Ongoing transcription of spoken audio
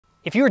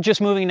If you were just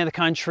moving into the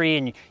country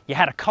and you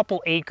had a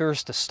couple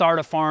acres to start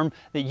a farm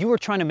that you were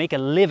trying to make a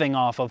living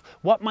off of,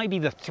 what might be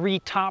the 3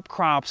 top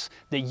crops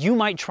that you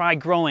might try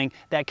growing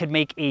that could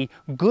make a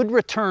good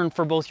return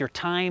for both your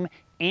time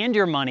and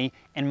your money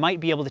and might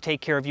be able to take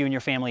care of you and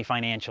your family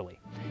financially?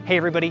 Hey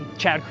everybody,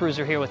 Chad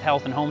Cruiser here with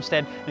Health and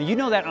Homestead. Now you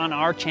know that on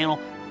our channel,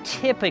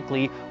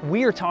 typically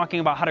we are talking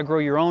about how to grow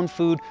your own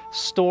food,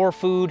 store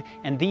food,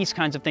 and these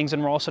kinds of things,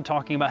 and we're also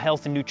talking about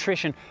health and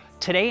nutrition.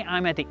 Today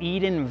I'm at the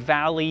Eden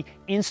Valley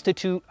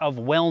Institute of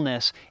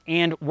Wellness,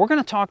 and we're going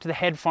to talk to the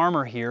head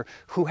farmer here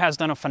who has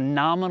done a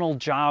phenomenal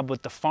job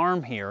with the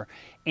farm here,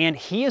 and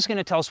he is going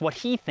to tell us what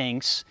he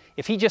thinks,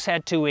 if he just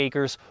had 2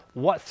 acres,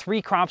 what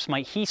 3 crops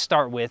might he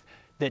start with,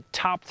 the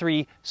top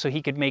 3, so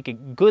he could make a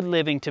good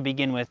living to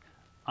begin with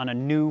on a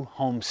new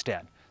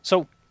homestead.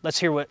 So let's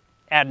hear what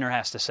Adner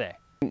has to say.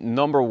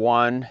 Number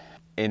 1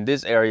 in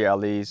this area at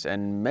least,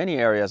 and many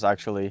areas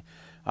actually,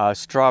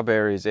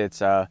 strawberries. It's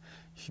a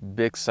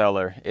big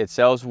seller. It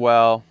sells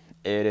well.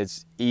 It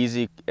is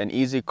an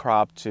easy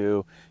crop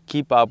to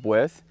keep up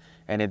with,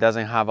 and it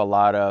doesn't have a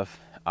lot of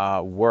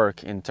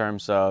work in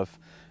terms of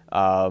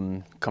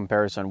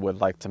comparison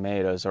with like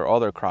tomatoes or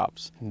other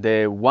crops.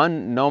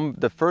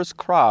 The first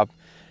crop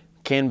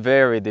can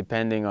vary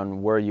depending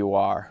on where you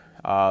are.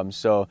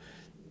 So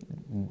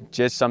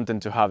just something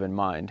to have in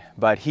mind.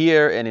 But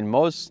here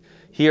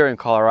in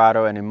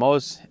Colorado and in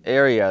most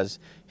areas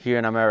here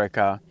in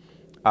America,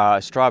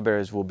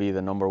 strawberries will be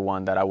the number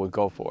 1 that I would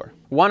go for.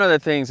 One of the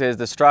things is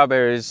the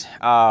strawberries,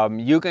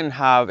 you can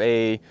have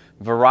a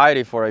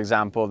variety, for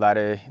example, that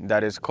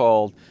is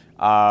called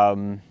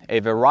a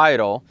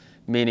varietal,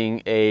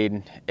 meaning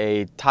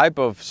a type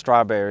of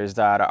strawberries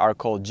that are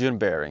called June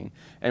bearing.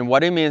 And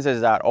what it means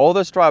is that all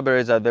the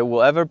strawberries that they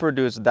will ever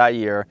produce that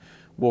year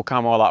will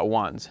come all at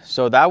once.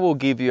 So that will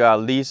give you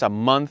at least a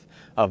month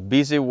of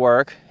busy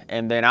work,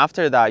 and then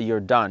after that you're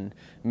done,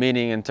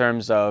 meaning in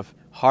terms of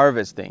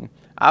harvesting.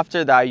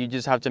 After that, you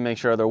just have to make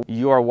sure that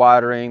you are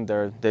watering,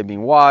 they're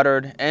being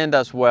watered, and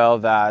as well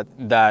that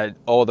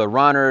all the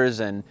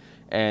runners and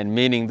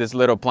meaning these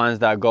little plants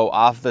that go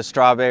off the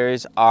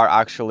strawberries are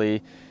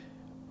actually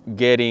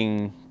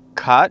getting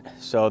cut,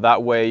 so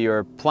that way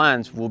your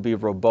plants will be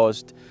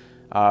robust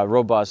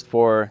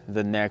for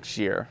the next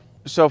year.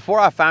 So for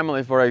a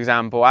family, for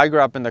example, I grew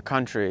up in the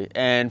country,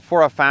 and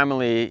for a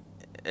family,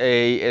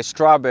 a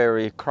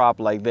strawberry crop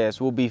like this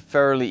will be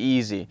fairly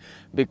easy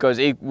because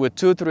with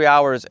 2-3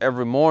 hours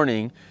every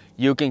morning,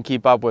 you can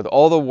keep up with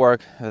all the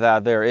work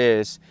that there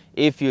is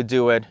if you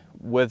do it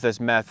with this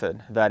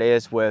method. That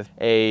is with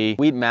a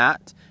weed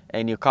mat,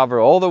 and you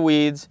cover all the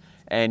weeds,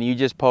 and you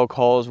just poke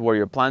holes where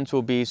your plants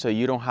will be, so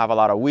you don't have a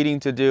lot of weeding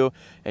to do,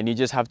 and you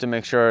just have to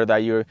make sure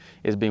that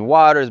it's being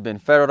watered, it's been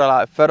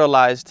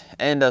fertilized,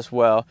 and as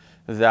well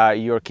that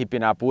you're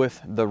keeping up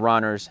with the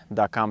runners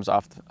that comes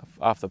off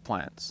the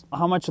plants.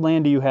 How much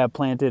land do you have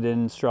planted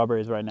in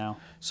strawberries right now?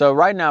 So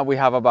right now we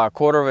have about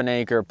 1/4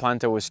 acre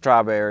planted with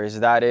strawberries.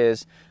 That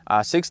is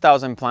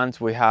 6,000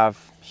 plants we have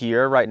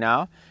here right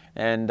now,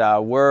 and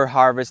we're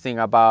harvesting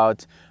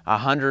about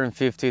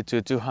 150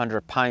 to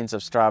 200 pints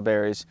of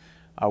strawberries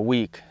a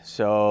week.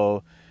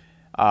 So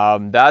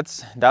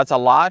that's a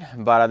lot,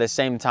 but at the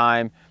same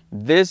time,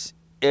 this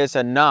is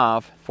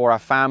enough for a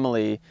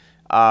family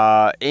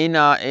in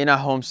a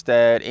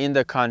homestead in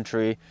the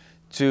country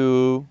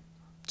to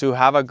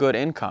have a good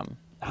income.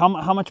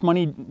 How much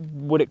money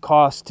would it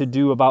cost to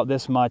do about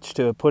this much,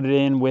 to put it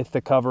in with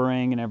the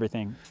covering and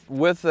everything?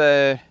 With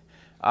the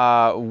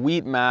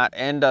wheat mat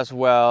and as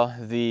well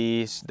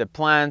the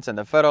plants and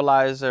the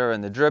fertilizer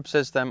and the drip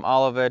system,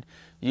 all of it,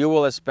 you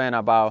will spend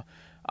about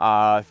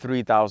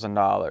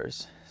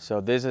 $3,000. So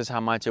this is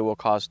how much it will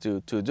cost to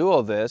do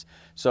all this.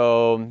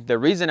 So the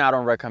reason I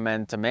don't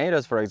recommend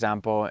tomatoes, for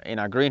example, in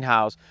a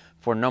greenhouse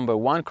for number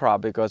 1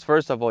 crop, because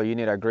first of all, you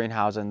need a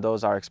greenhouse and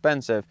those are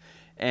expensive.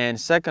 And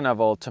second of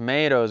all,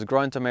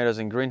 growing tomatoes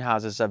in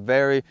greenhouses is a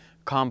very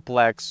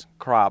complex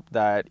crop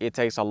that it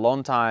takes a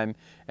long time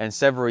and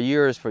several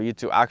years for you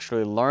to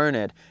actually learn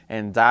it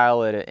and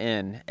dial it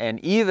in.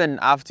 And even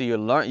after you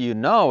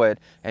know it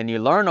and you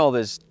learn all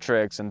these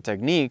tricks and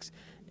techniques,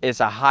 it's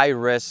a high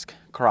risk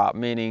crop,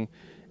 meaning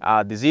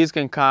disease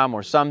can come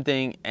or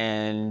something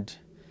and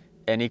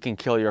it can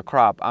kill your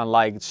crop.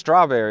 Unlike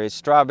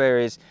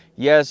strawberries,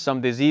 yes,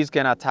 some disease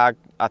can attack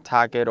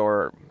it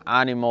or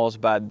animals,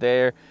 but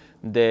the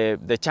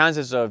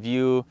chances of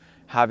you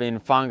having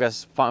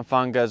fungus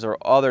or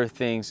other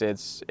things,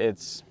 it's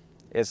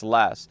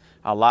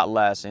a lot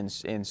less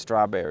in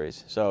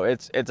strawberries. So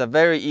it's a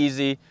very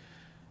easy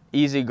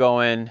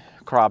going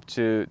crop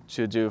to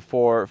do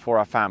for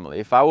a family.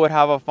 If I would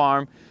have a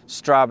farm,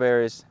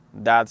 strawberries,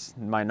 that's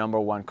my number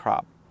 1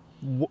 crop.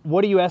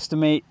 What do you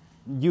estimate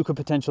you could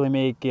potentially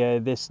make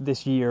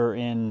this year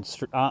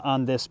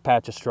on this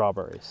patch of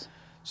strawberries?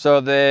 So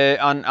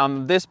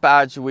on this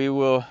patch we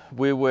are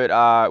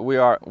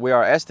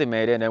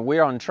estimating, and we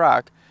are on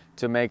track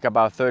to make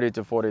about $30,000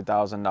 to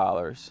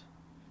 $40,000.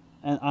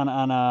 And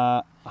on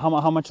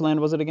how much land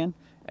was it again?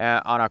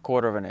 On a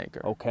 1/4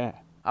 acre. Okay.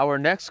 Our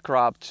next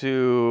crop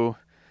to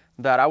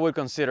that I would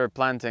consider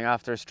planting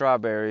after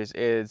strawberries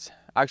is,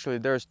 actually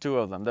there's two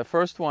of them. The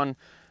first one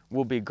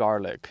will be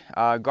garlic.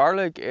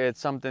 Garlic is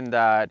something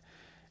that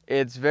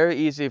it's very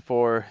easy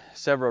for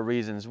several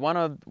reasons.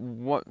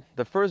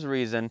 The first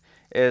reason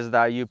is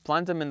that you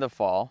plant them in the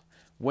fall.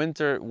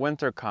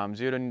 Winter comes,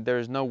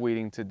 there's no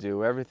weeding to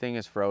do, everything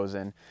is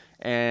frozen,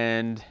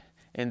 and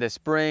in the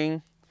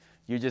spring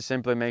you just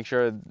simply make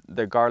sure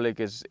the garlic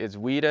is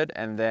weeded,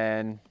 and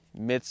then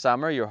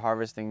midsummer you're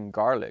harvesting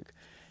garlic.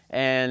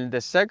 And the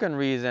second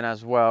reason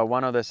as well,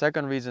 one of the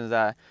second reasons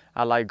that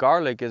I like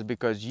garlic is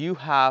because you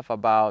have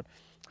about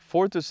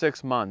 4 to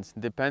 6 months,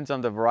 depends on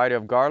the variety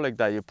of garlic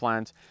that you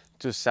plant,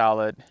 to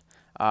sell it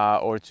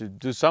or to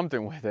do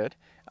something with it,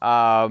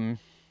 and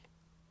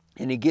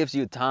it gives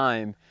you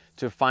time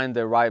to find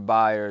the right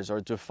buyers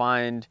or to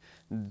find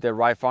the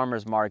right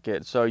farmers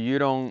market. So you're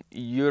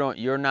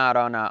not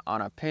on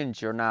a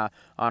pinch, you're not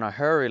on a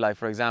hurry. Like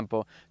for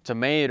example,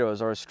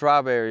 tomatoes or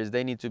strawberries,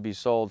 they need to be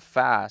sold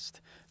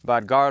fast,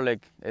 but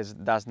garlic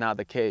that's not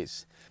the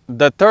case.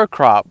 The third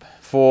crop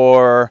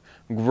for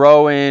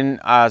growing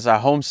as a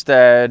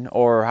homestead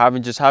or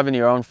just having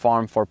your own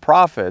farm for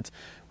profit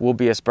will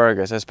be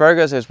asparagus.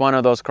 Asparagus is one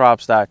of those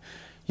crops that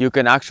you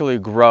can actually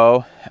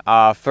grow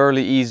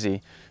fairly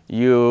easy.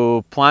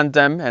 You plant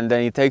them and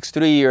then it takes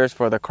 3 years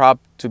for the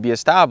crop to be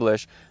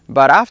established,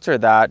 but after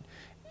that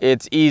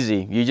it's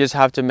easy. You just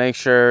have to make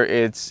sure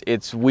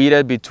it's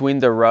weeded between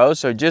the rows,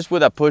 so just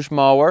with a push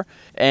mower,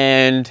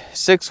 and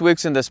 6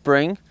 weeks in the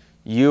spring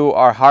you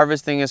are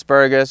harvesting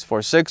asparagus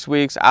for 6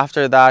 weeks.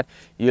 After that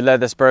you let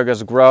the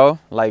asparagus grow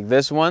like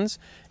this ones,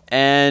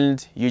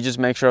 and you just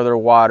make sure they're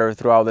watered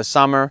throughout the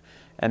summer,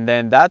 and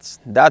then that's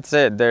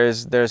it.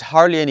 There's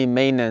hardly any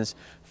maintenance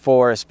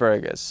for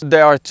asparagus.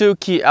 There are two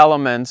key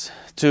elements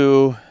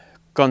to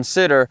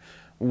consider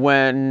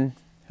when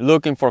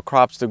looking for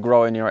crops to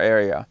grow in your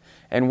area,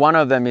 and one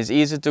of them is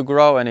easy to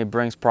grow and it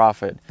brings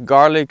profit.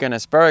 Garlic and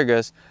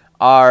asparagus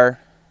are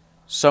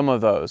some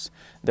of those.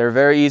 They're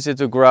very easy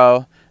to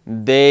grow.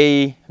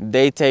 They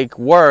take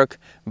work,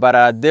 but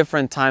at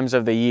different times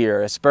of the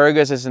year.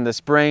 Asparagus is in the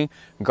spring,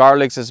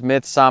 garlic is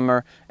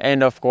midsummer,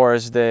 and of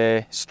course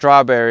the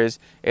strawberries,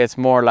 it's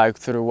more like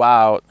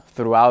throughout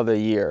the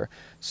year.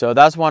 So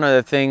that's one of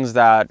the things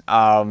that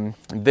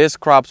these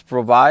crops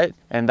provide,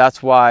 and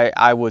that's why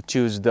I would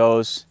choose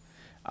those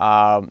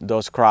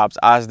crops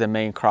as the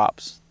main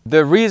crops.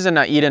 The reason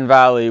at Eden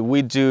Valley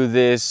we do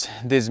these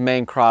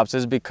main crops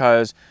is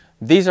because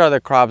these are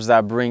the crops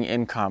that bring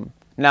income.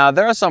 Now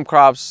there are some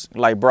crops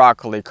like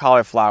broccoli,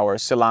 cauliflower,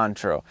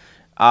 cilantro,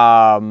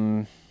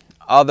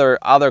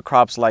 other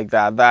crops like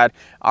that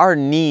are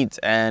neat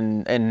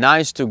and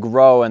nice to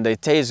grow, and they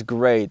taste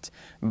great,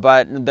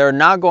 but they're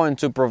not going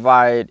to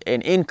provide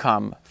an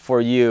income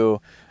for you.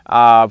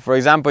 For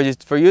example,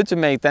 for you to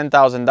make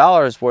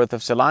 $10,000 worth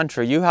of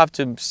cilantro, you have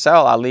to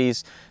sell at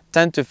least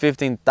 10 to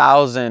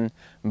 15,000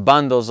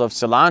 bundles of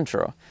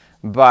cilantro.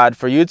 But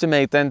for you to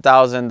make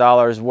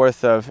 $10,000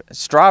 worth of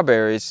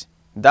strawberries,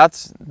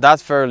 that's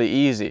fairly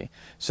easy.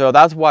 So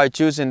that's why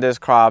choosing these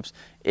crops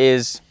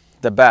is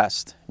the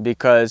best,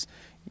 because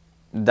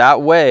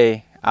that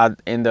way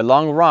in the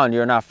long run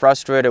you're not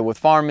frustrated with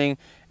farming,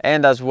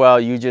 and as well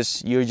you're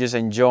just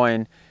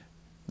enjoying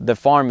the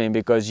farming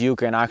because you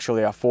can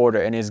actually afford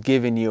it and it's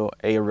giving you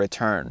a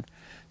return.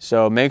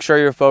 So make sure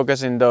you're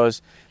focusing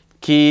those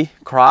key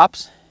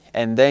crops,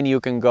 and then you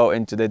can go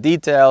into the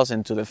details,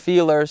 into the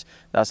feelers,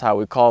 that's how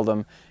we call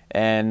them,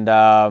 and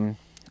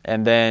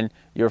then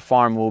your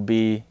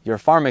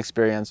farm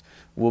experience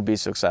will be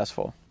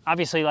successful.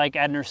 Obviously, like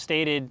Edner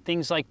stated,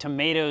 things like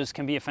tomatoes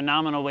can be a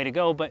phenomenal way to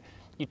go, but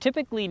you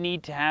typically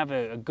need to have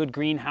a good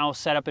greenhouse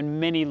set up in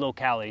many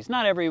localities.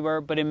 Not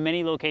everywhere, but in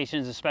many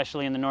locations,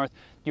 especially in the north,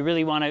 you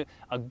really want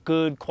a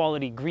good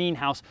quality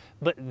greenhouse.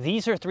 But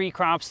these are three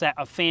crops that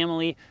a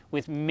family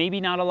with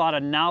maybe not a lot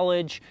of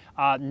knowledge,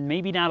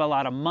 maybe not a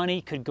lot of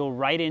money, could go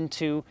right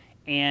into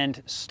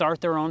and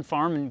start their own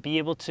farm and be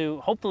able to,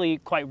 hopefully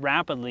quite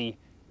rapidly,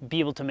 be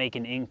able to make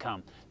an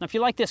income. Now, if you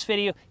like this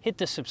video, hit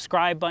the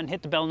subscribe button,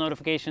 hit the bell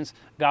notifications.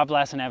 God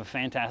bless and have a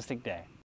fantastic day.